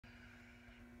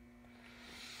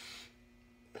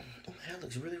that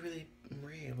looks really, really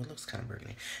red. Well, it looks kind of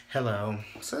burgundy. Hello.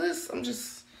 So I'm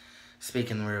just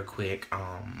speaking real quick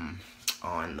on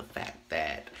the fact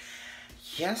that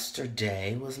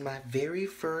yesterday was my very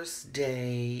first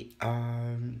day.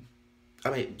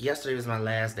 Yesterday was my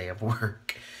last day of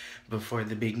work before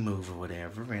the big move or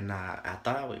whatever, and I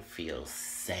thought I would feel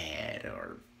sad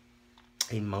or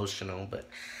emotional, but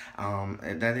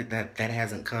that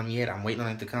hasn't come yet. I'm waiting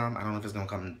on it to come. I don't know if it's gonna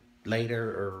come later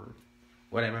or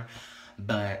whatever.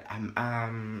 But I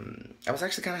was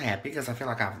actually kind of happy because I feel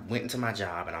like I went into my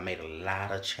job and I made a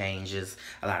lot of changes,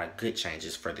 a lot of good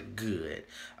changes for the good,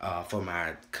 for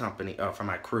my company, for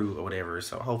my crew or whatever.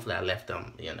 So hopefully I left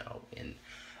them, in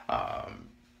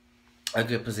a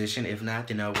good position. If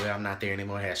not, well, I'm not there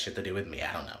anymore. It has shit to do with me.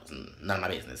 I don't know. It's none of my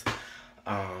business.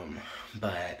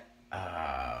 But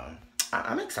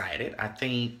I'm excited. I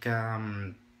think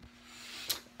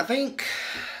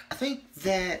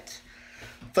that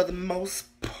for the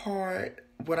most part,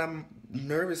 what I'm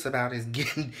nervous about is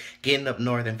getting up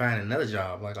north and finding another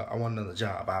job. Like I want another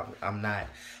job. I'm not.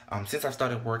 Since I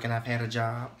started working, I've had a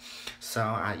job, so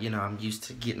I'm used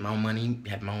to getting my own money,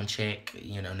 have my own check.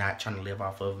 Not trying to live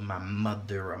off of my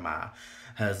mother or my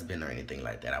husband or anything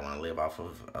like that. I want to live off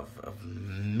of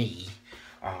me.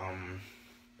 So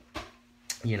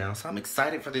I'm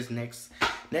excited for this next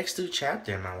new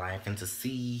chapter in my life and to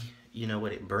see,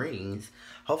 what it brings.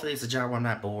 Hopefully it's a job where I'm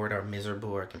not bored or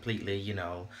miserable or completely,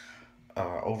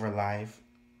 over life.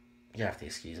 You have to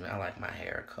excuse me. I like my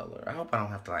hair color. I hope I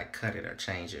don't have to like cut it or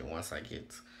change it once I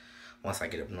get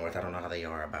up north. I don't know how they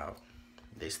are about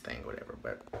this thing or whatever,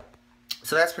 but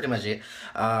so that's pretty much it.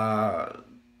 And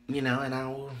I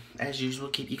will, as usual,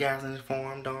 keep you guys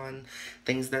informed on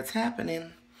things that's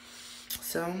happening.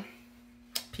 So,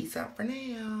 peace out for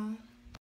now.